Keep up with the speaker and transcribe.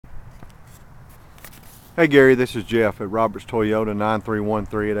Hey Gary, this is Jeff at Roberts Toyota,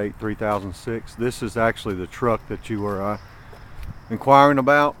 931-388-3006. This is actually the truck that you were inquiring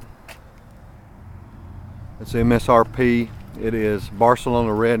about. It's MSRP. It is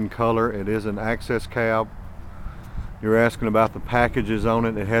Barcelona red in color. It is an access cab. You're asking about the packages on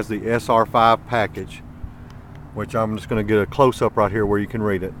it. It has the SR5 package, which I'm just going to get a close-up right here where you can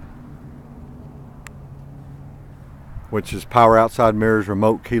read it. Which is power outside mirrors,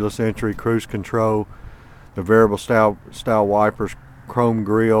 remote keyless entry, cruise control, the variable style wipers, chrome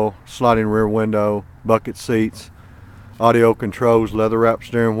grille, sliding rear window, bucket seats, audio controls, leather wrapped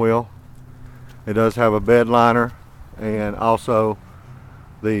steering wheel. It does have a bed liner and also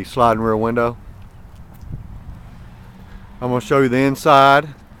the sliding rear window. I'm going to show you the inside.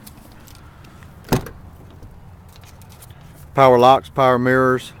 Power locks, power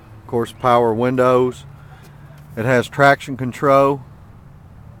mirrors, of course power windows. It has traction control.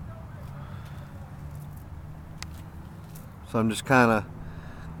 So I'm just kind of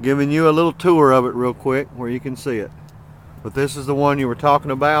giving you a little tour of it real quick where you can see it. But this is the one you were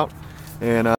talking about, and